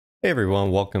Hey everyone,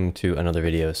 welcome to another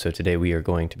video. So today we are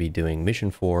going to be doing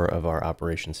mission 4 of our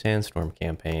Operation Sandstorm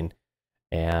campaign.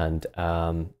 And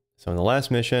so in the last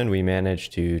mission, we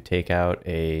managed to take out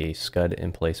a Scud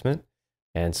emplacement.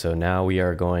 And so now we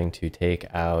are going to take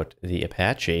out the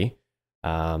Apache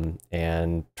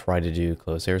and try to do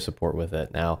close air support with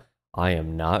it. Now, I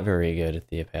am not very good at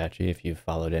the Apache. If you've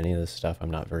followed any of this stuff,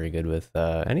 I'm not very good with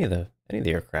any of the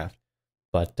aircraft.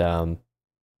 But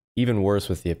even worse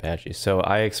with the Apache. So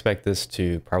I expect this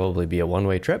to probably be a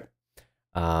one-way trip,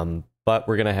 but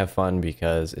we're going to have fun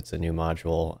because it's a new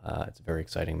module. It's a very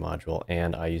exciting module,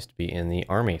 and I used to be in the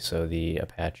Army, so the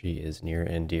Apache is near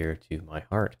and dear to my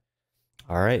heart.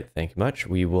 All right, thank you much.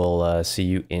 We will see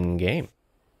you in-game.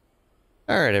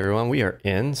 All right, everyone, we are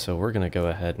in, so we're going to go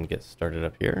ahead and get started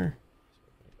up here.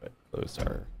 Close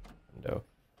our window.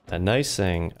 A nice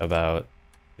thing about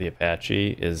the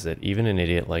Apache is that even an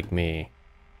idiot like me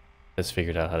has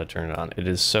figured out how to turn it on. It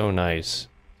is so nice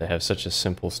to have such a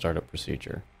simple startup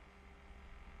procedure.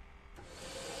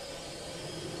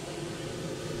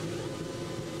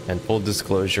 And full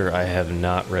disclosure, I have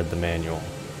not read the manual,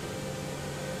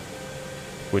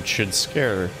 which should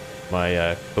scare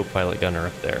my co-pilot gunner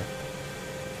up there.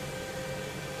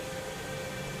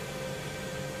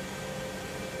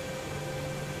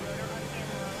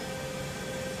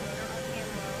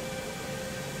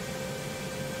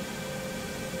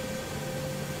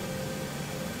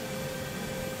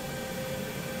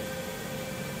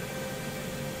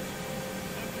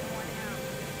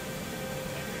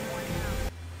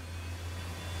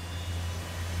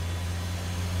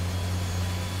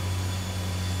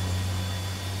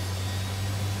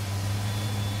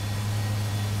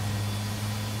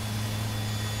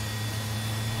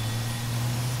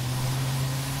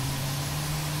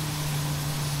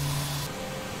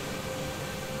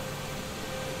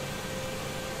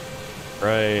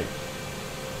 Right.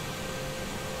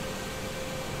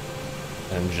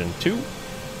 Engine 2.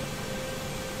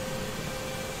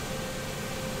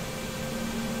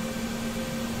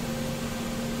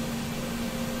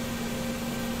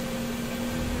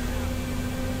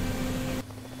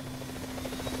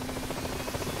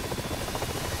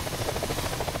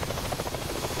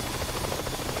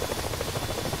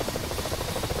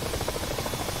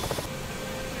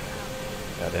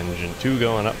 Got engine 2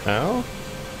 going up now.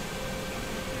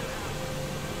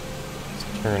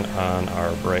 Turn on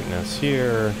our brightness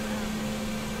here.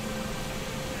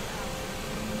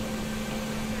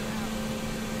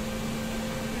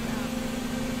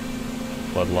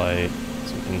 Floodlight,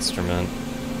 some instrument.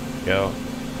 Go.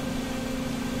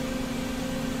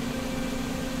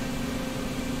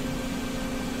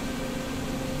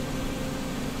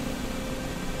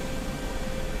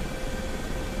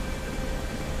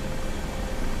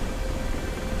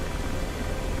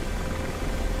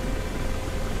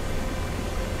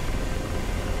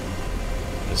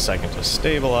 A second to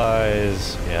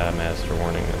stabilize. Yeah, master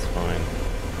warning, that's fine.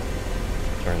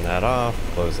 Turn that off,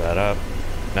 close that up.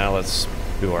 Now let's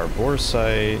do our bore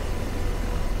sight.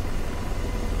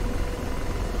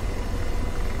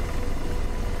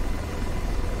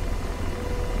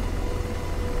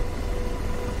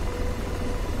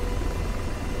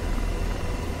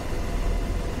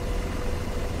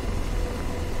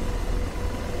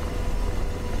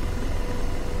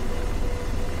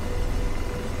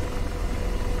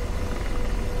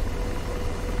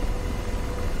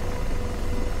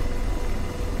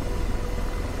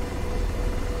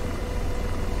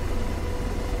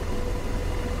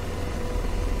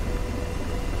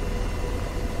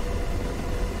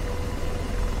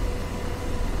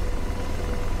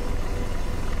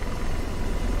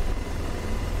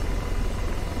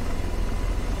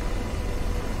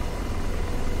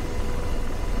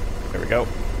 There we go.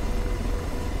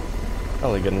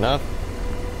 Probably good enough.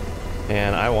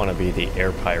 And I want to be the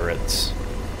air pirates,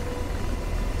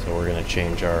 so we're gonna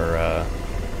change our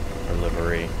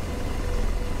livery.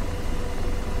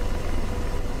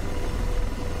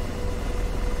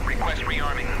 Request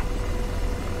rearming.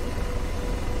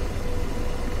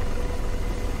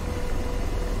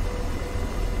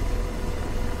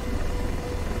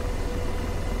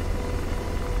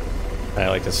 I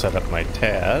like to set up my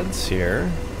TADs here.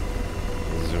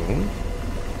 Zoom.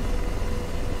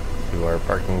 Do our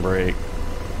parking brake.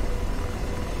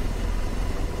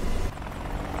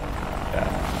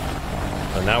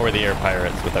 Yeah. So now we're the air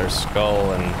pirates with our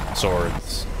skull and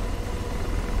swords.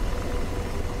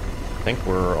 I think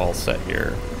we're all set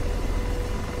here.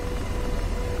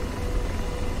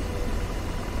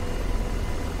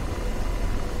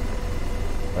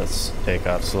 Let's take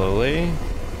off slowly.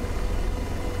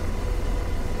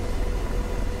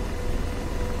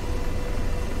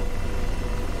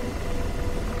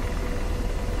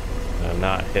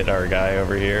 not hit our guy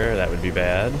over here. That would be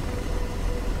bad.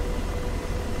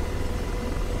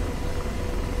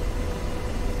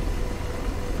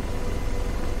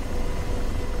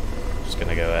 Just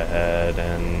gonna go ahead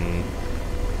and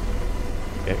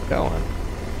get going.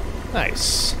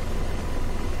 Nice.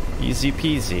 Easy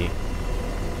peasy.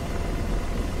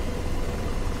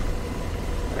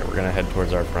 Alright, we're gonna head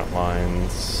towards our front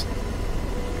lines.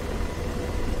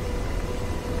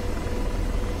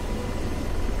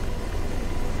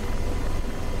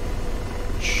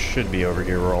 Should be over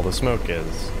here where all the smoke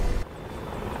is.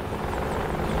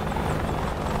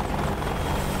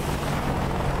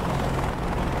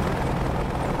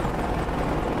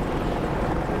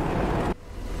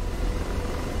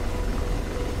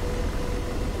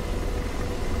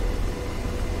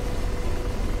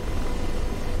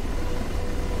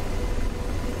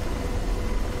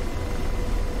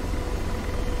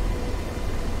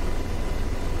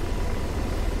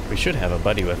 We should have a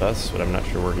buddy with us, but I'm not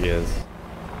sure where he is.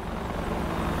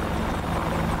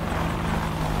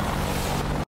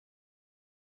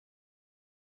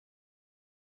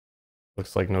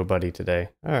 Looks like nobody today.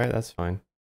 Alright, that's fine.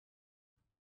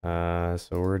 So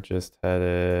we're just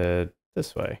headed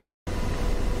this way.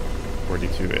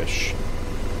 42-ish.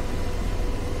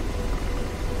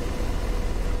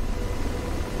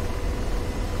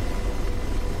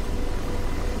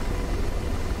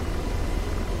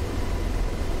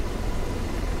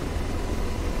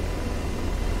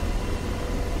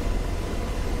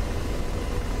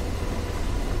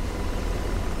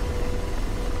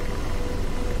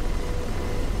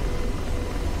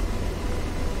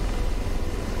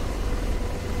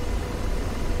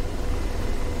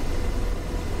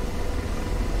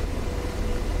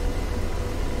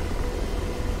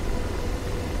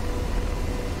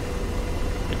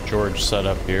 George set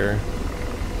up here.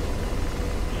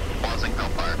 Pausing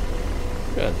Hellfire.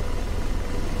 Good.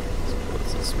 So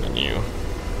what's this menu?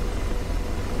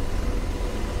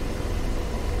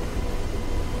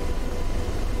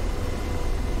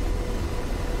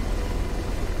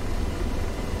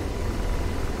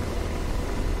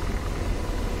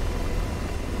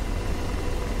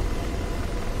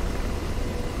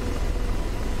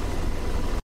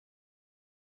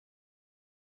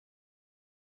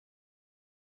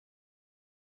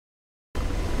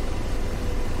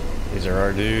 These are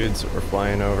our dudes that we're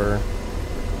flying over.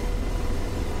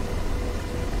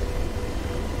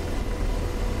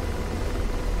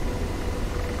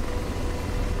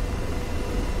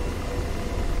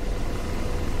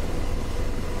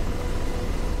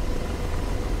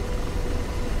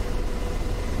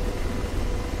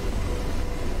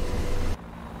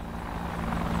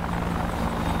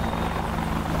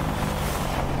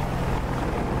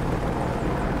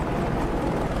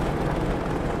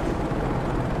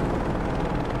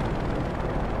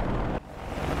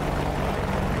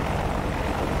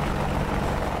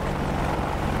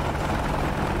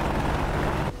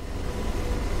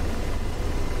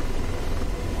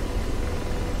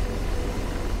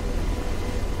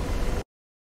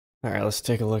 Alright, let's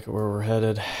take a look at where we're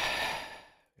headed. Get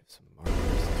some markers,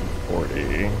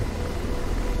 240.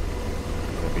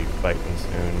 Gonna be fighting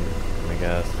soon, I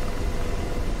guess.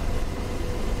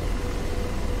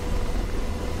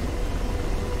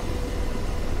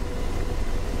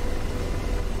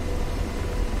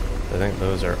 I think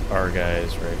those are our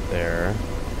guys right there.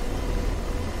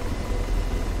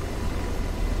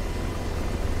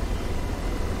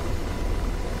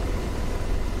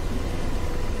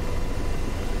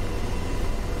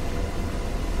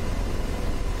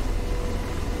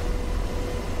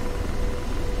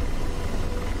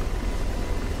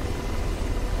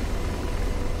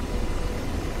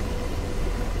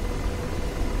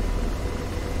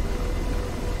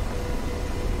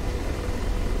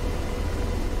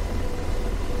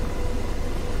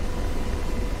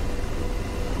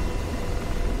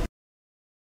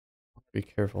 Be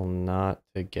careful not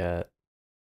to get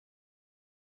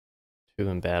too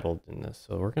embattled in this.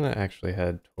 So we're going to actually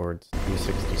head towards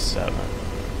 267.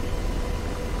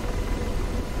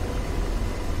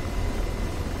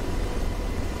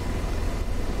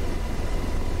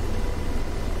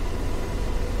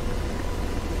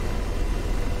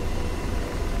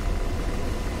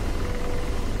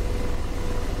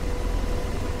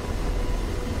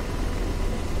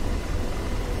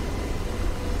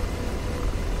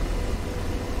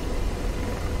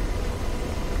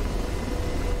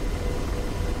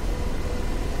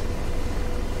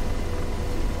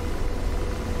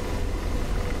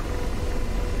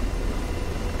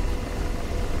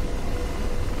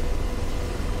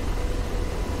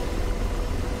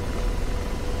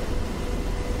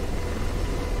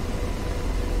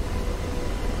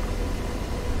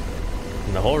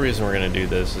 And the whole reason we're going to do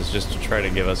this is just to try to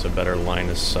give us a better line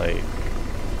of sight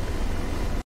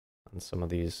on some of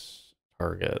these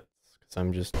targets. Because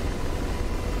I'm just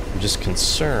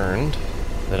concerned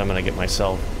that I'm going to get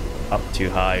myself up too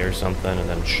high or something and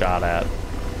then shot at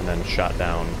and then shot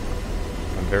down.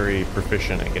 I'm very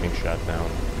proficient at getting shot down.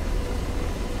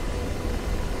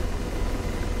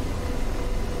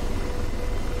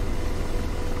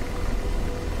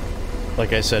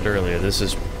 Like I said earlier, this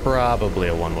is probably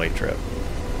a one-way trip.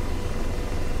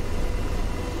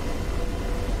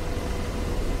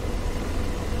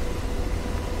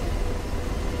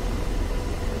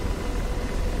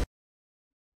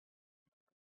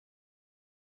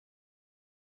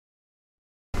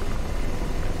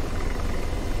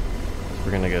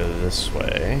 We're gonna go this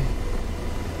way.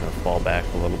 Gonna fall back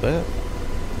a little bit.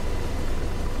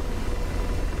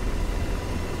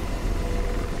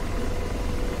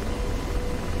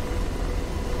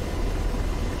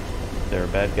 There are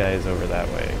bad guys over that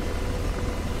way.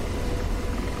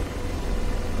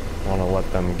 Want to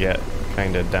let them get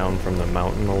kind of down from the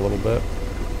mountain a little bit.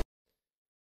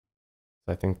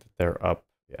 I think that they're up.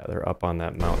 Yeah, they're up on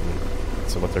that mountain.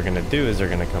 So what they're going to do is they're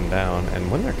going to come down,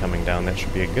 and when they're coming down, that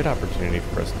should be a good opportunity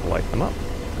for us to light them up.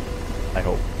 I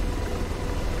hope.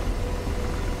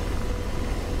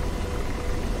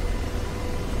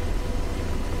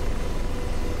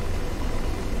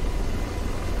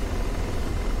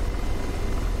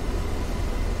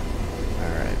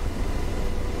 Alright.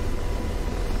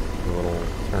 Do a little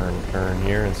turn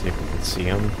here and see if we can see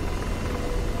them.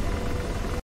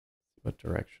 What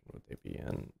direction would they be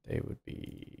in? They would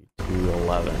be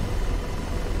 211.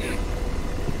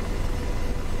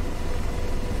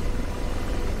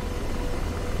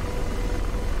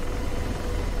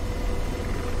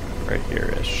 Right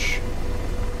here-ish.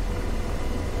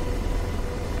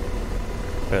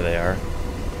 There they are.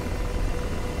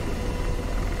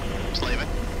 Slaving.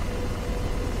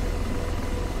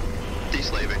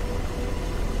 Deslaving.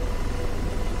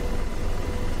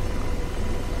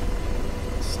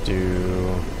 Let's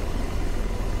do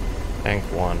tank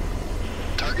 1.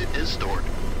 Target is stored.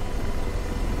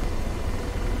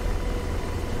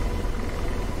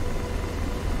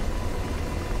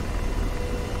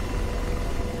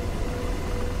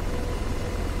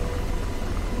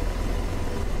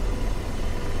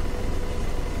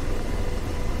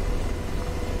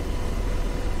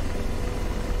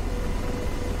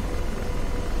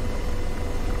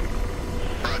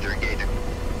 Roger, engaging.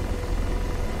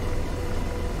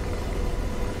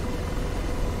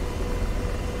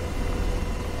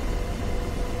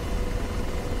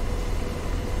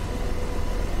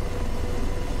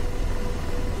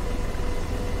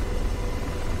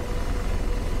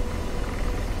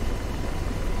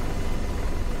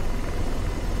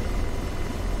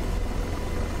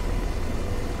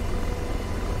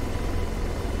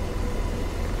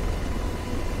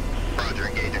 Roger,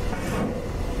 engaging.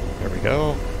 There we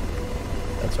go.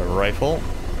 That's a rifle.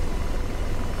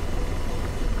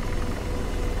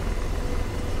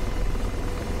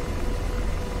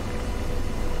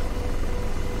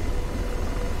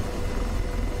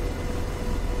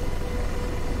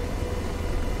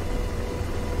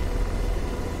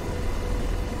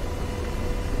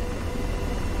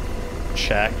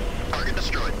 Check. Target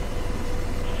destroyed.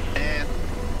 And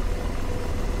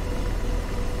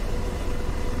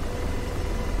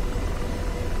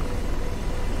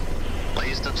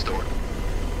placed and stored.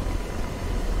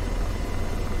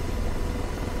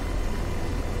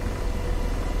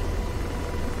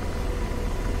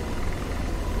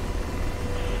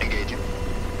 Engaging.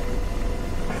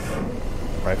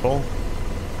 Rifle.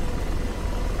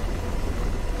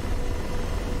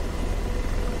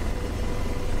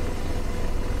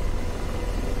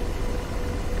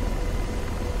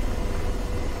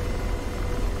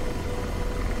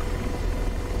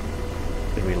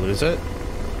 Did we lose it?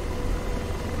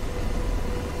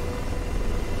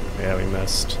 Yeah, we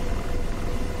missed.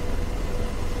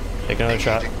 Take another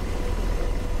shot. Engaging.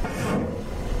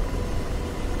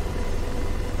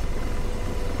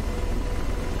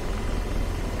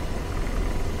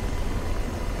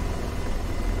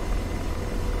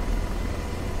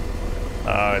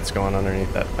 Oh, it's going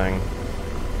underneath that thing.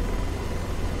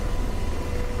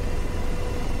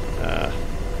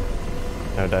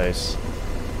 No dice.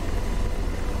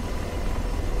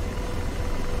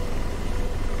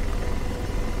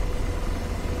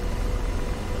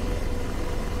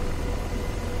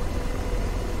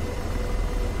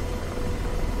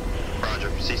 Roger,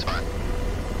 ceasefire.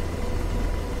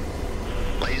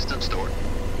 Placed and stored.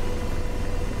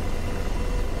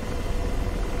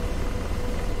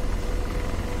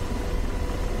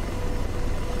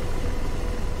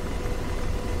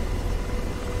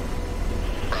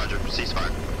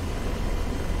 ceasefire.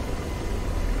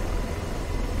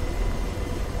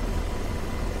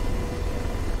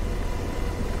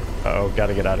 Uh-oh,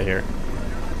 gotta get out of here.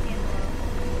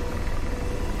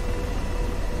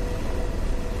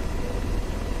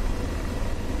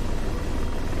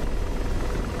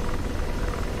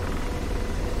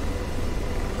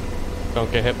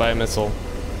 Don't get hit by a missile.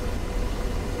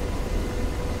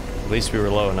 At least we were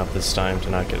low enough this time to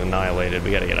not get annihilated.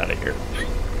 We gotta get out of here.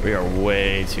 We are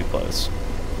way too close.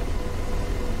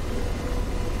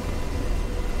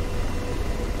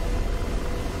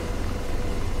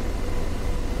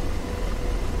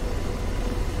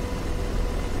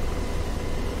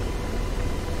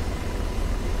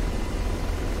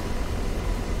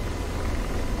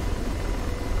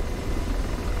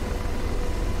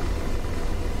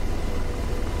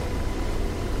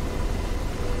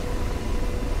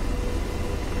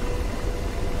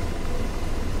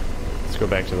 Go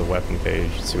back to the weapon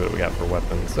page, see what we got for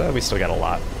weapons. We still got a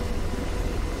lot.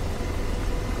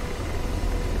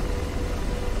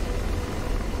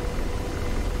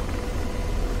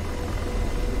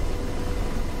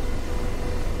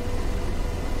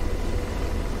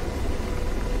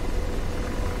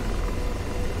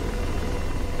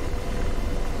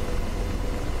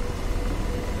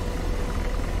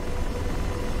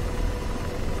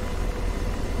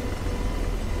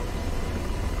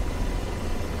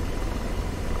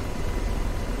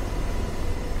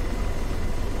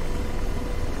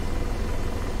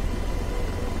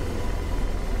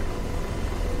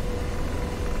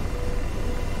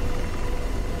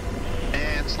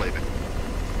 Slaving.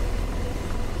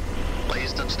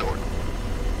 Placed and stored.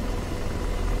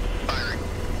 Firing.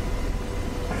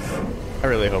 I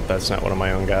really hope that's not one of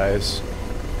my own guys.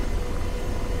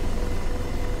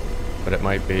 But it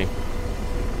might be.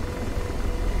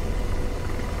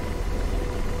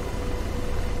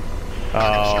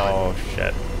 Oh,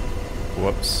 shit.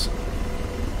 Whoops.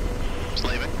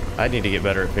 Slaving. I need to get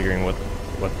better at figuring what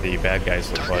the bad guys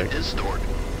look Target like. is stored.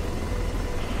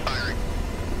 Firing.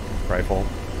 Rifle.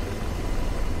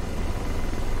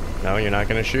 No, you're not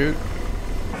gonna shoot?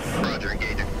 Roger,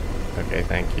 engaging. Okay,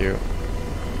 thank you.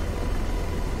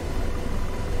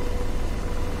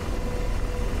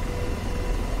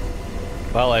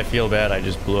 Well, I feel bad, I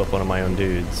just blew up one of my own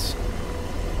dudes.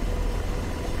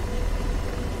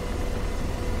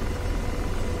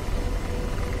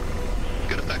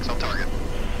 Good effects on target.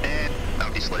 And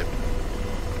bounty slip.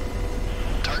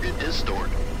 Target is stored.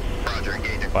 Roger,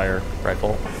 engaging. Fire,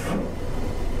 rifle.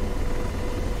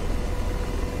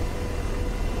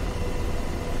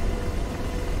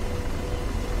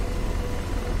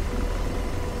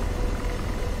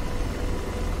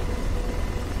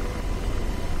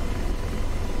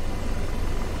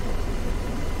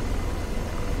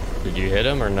 Did you hit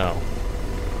him or no?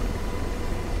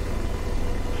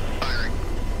 Firing.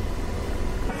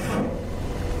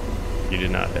 You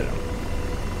did not hit him.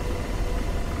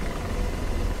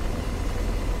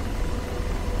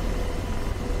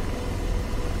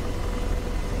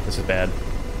 This is bad.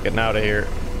 Getting out of here.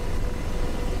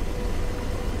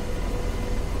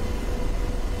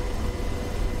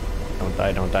 Don't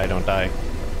die, don't die, don't die.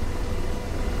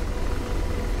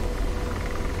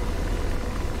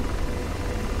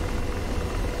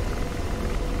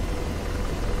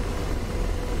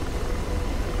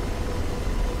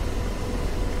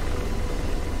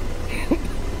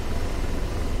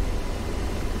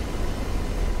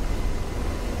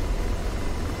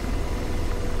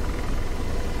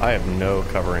 I have no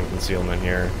covering concealment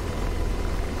here.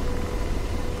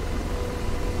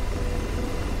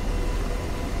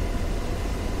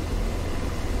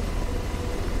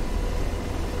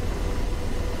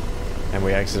 And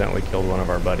we accidentally killed one of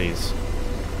our buddies.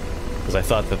 Because I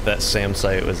thought that that SAM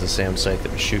site was the SAM site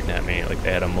that was shooting at me, like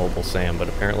they had a mobile SAM, but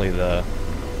apparently the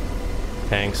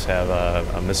tanks have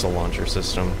a missile launcher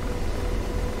system.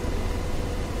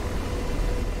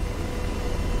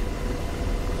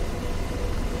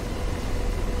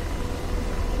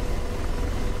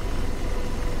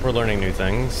 We're learning new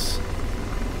things.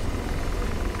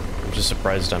 I'm just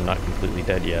surprised I'm not completely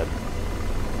dead yet.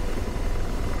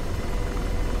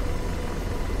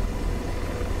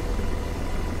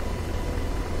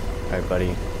 Alright,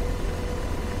 buddy.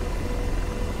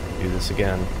 Do this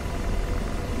again.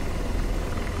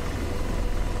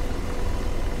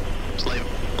 Slave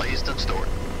placed and stored.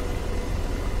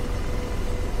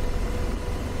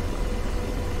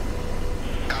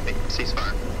 Copy.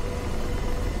 Ceasefire.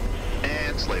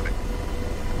 And slaving.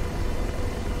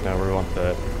 Now we want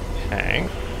the tank.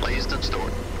 Placed and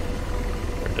stored.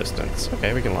 For distance.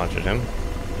 Okay, we can launch at him.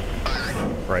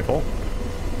 Firing. Rifle.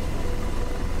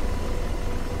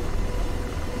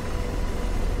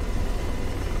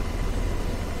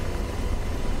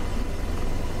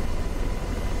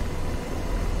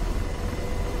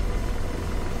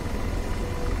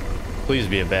 Please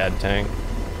be a bad tank.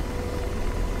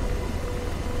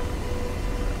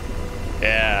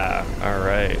 Yeah,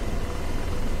 alright.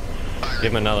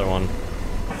 Give him another one.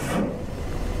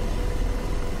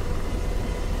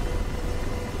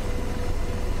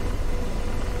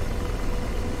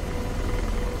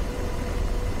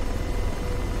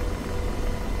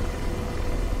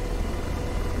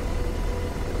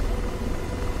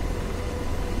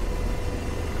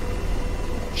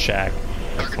 Shack.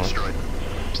 Target destroyed.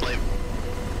 Slave.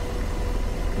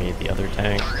 Need the other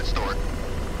tank. Target stored.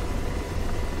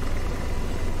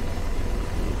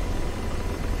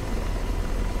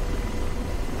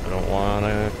 I don't want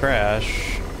to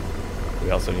crash.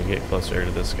 We also need to get closer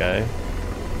to this guy.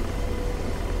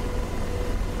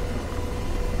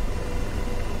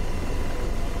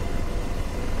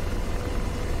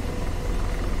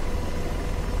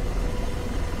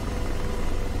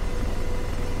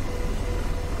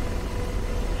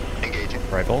 Engaging.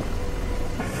 Rifle.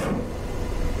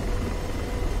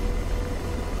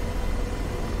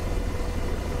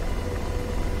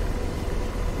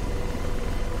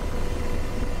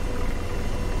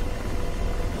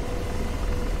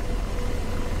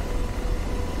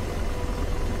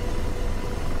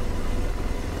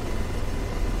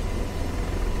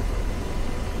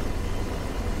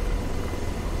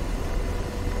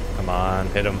 Come on,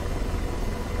 hit him.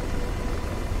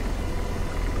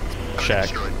 Target Shack.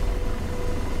 destroyed.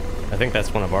 I think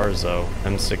that's one of ours though.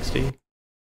 M60.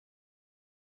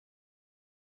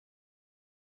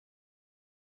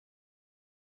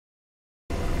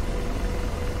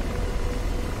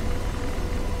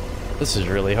 This is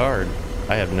really hard.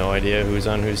 I have no idea who's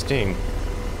on whose team.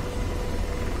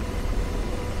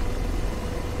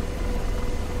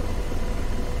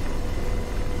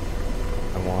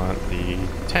 I want the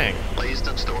tank. Placed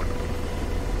and stored.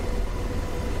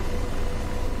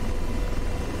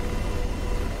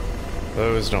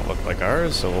 Those don't look like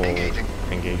ours, so we'll Engaging.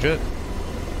 engage it.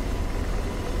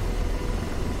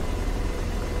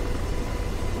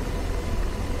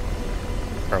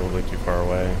 Probably too far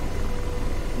away.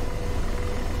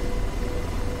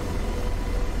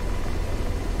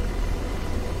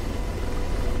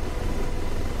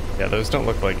 Yeah, those don't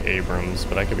look like Abrams,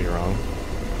 but I could be wrong.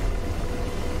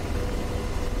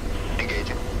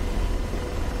 Engaging.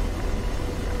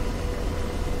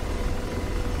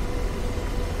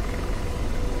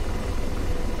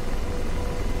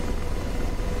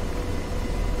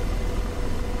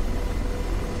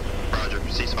 Roger.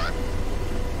 Ceasefire.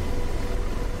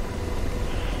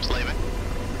 Slaving.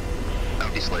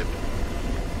 Out deslaved.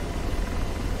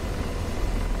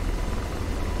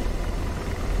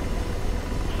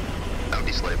 Out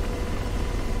deslaved.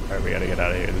 Alright, we gotta get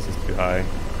out of here. This is too high.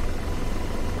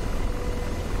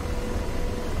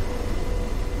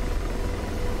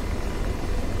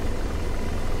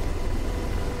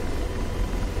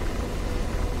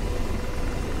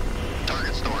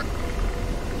 Target stored.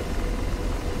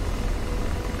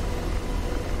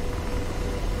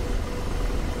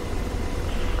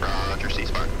 Roger.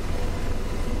 Ceasefire.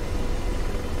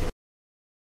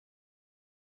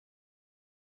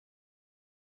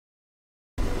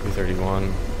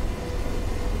 $231.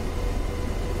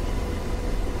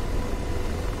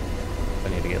 I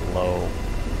need to get low.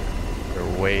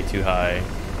 They're way too high.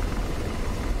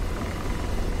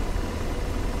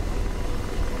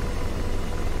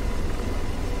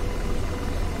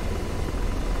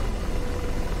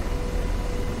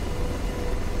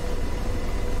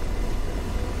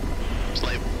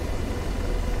 Slave.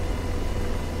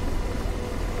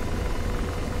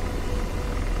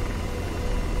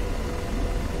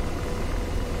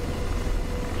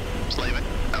 Slaving.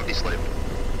 Out deslaved.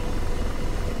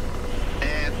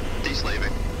 And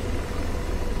deslaving.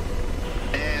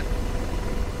 And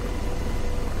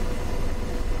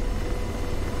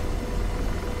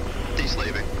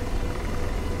deslaving.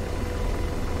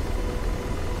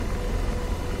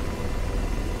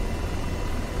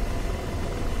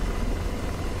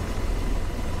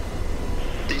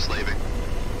 Deslaving.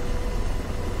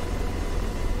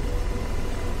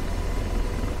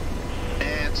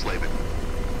 And slaving.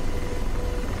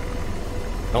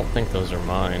 I don't think those are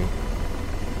mine.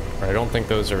 Or I don't think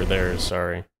those are theirs,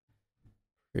 sorry.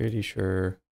 Pretty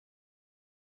sure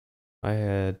I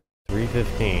had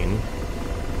 315.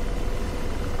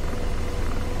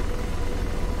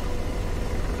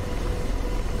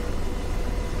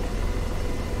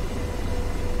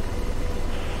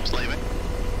 Slaving.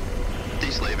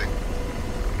 Deslaving.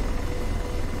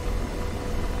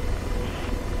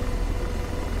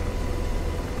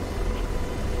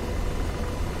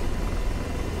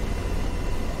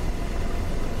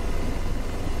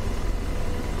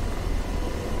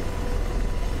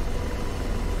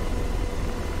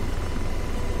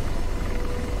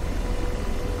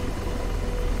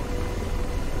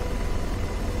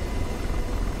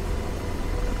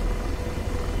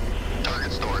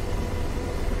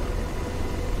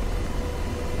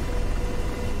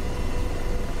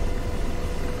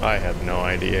 I have no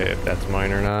idea if that's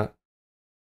mine or not.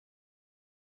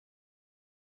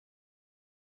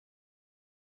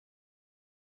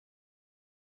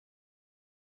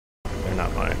 They're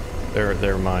not mine.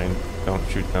 They're mine. Don't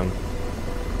shoot them.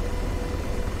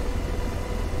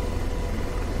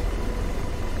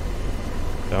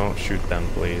 Don't shoot them,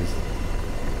 please.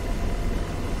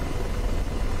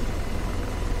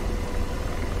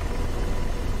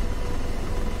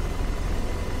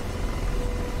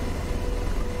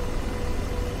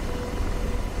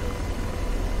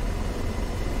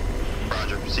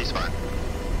 Roger, ceasefire.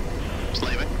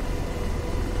 Slaving.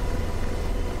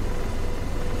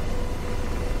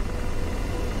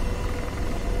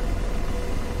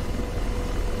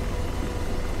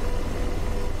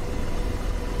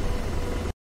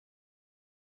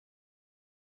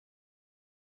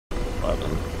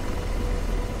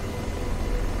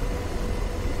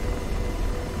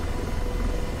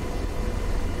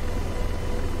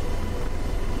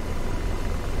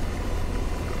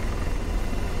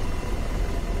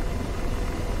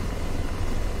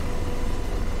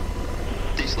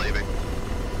 Slaving.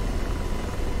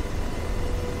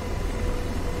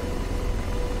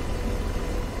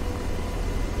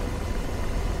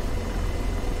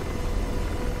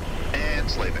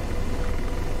 And slaving.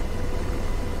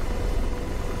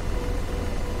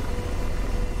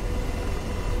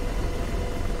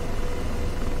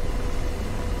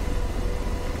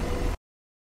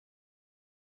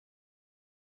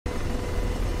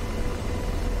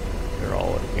 They're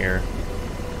all in here.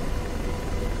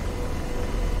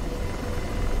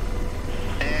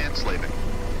 Slaving.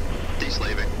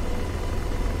 Deslaving.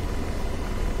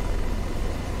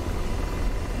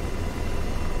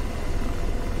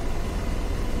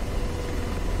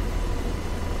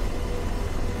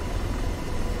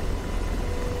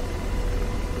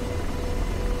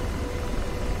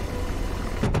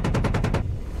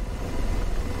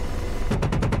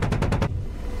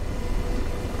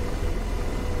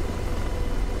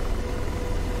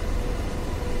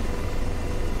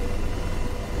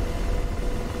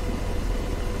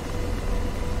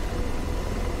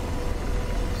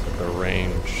 The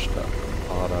range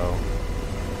stuff. Auto.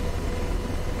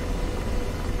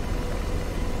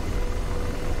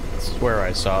 I swear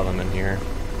I saw them in here.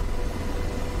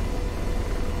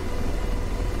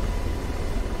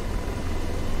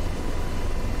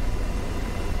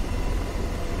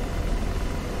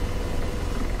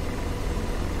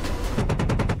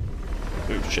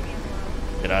 Ooh, shit.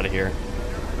 Get out of here.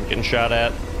 I'm getting shot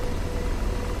at.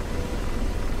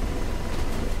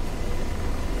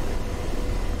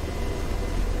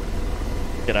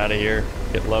 Get out of here.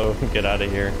 Get low. Get out of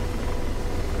here.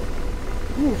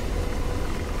 Whew.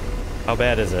 How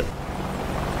bad is it?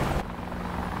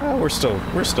 Oh, we're still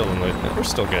in movement. We're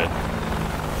still good.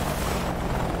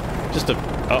 Just a...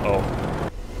 Uh-oh.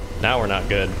 Now we're not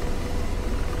good.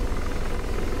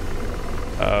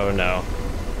 Oh, no.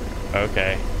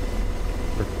 Okay.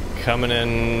 We're coming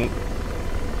in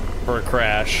for a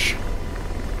crash.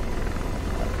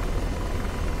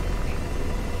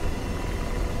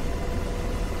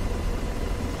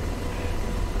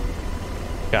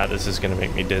 God, this is gonna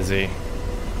make me dizzy.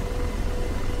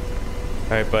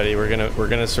 All right, buddy, we're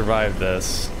gonna survive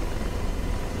this.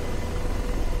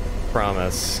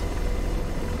 Promise.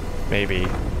 Maybe.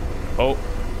 Oh.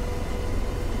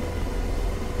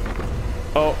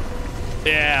 Oh.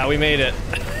 Yeah, we made it.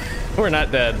 We're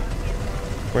not dead.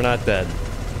 We're not dead.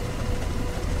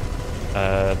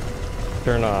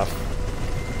 Turn off.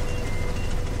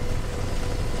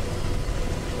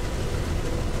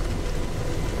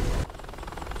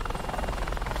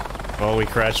 Oh, we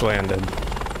crash landed.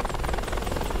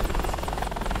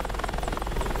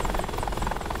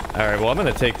 Alright, well, I'm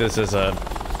gonna take this as a...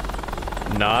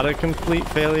 not a complete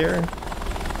failure.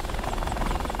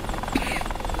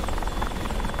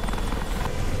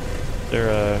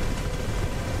 They're,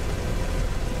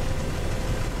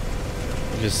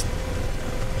 just...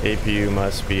 APU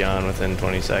must be on within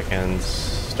 20 seconds.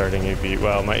 Starting APU...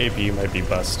 Well, my APU might be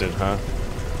busted, huh?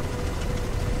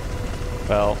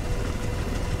 Well...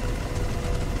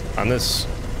 on this,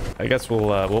 I guess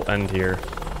we'll end here.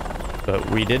 But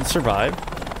we did survive.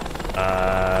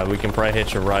 We can probably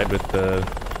hitch a ride with the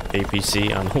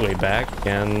APC on the way back,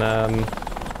 and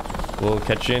we'll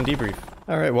catch you in debrief.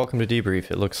 All right, welcome to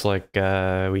debrief. It looks like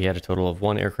we had a total of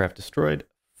 1 aircraft destroyed,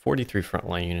 43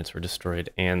 frontline units were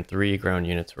destroyed, and 3 ground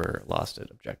units were lost at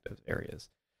objective areas.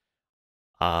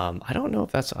 I don't know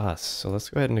if that's us, so let's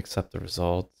go ahead and accept the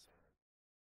results.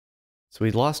 So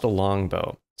we lost a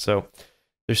longbow. So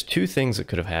there's 2 things that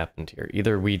could have happened here.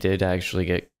 Either we did actually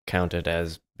get counted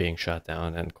as being shot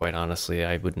down, and quite honestly,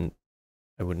 I wouldn't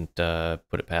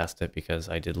put it past it because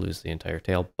I did lose the entire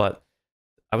tail. But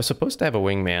I was supposed to have a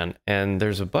wingman, and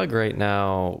there's a bug right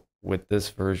now with this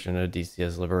version of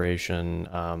DCS Liberation,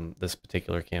 this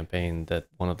particular campaign, that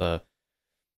one of the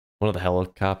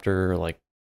helicopter like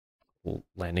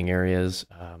landing areas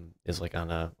is like on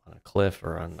a cliff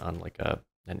or on like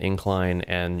an incline,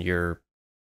 and your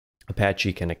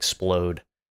Apache can explode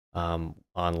on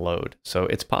load. So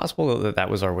it's possible that that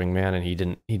was our wingman, and he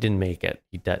didn't make it.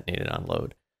 He detonated on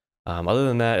load. Other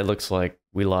than that, it looks like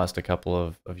we lost a couple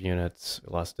of units.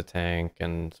 We lost a tank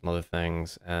and some other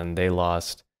things, and they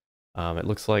lost. It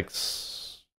looks like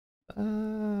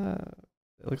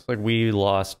we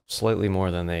lost slightly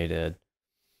more than they did.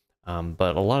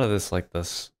 But a lot of this, like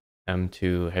this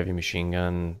M2 heavy machine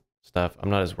gun stuff, I'm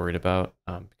not as worried about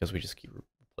because we just keep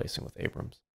replacing with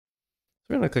Abrams. So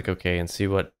we're gonna click OK and see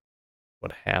what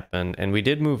happened. And we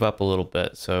did move up a little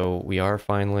bit, so we are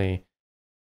finally,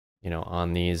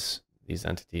 on these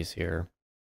entities here.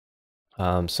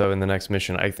 So in the next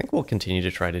mission, I think we'll continue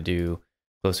to try to do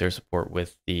close air support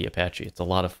with the Apache. It's a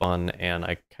lot of fun, and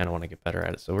I kind of want to get better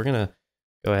at it. So we're gonna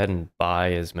go ahead and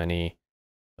buy as many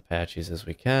Apaches as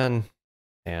we can,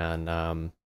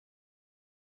 and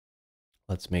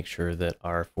let's make sure that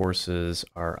our forces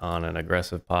are on an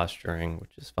aggressive posturing,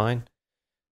 which is fine.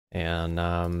 And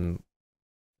I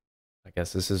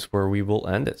guess this is where we will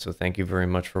end it. So thank you very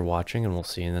much for watching, and we'll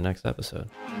see you in the next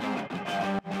episode.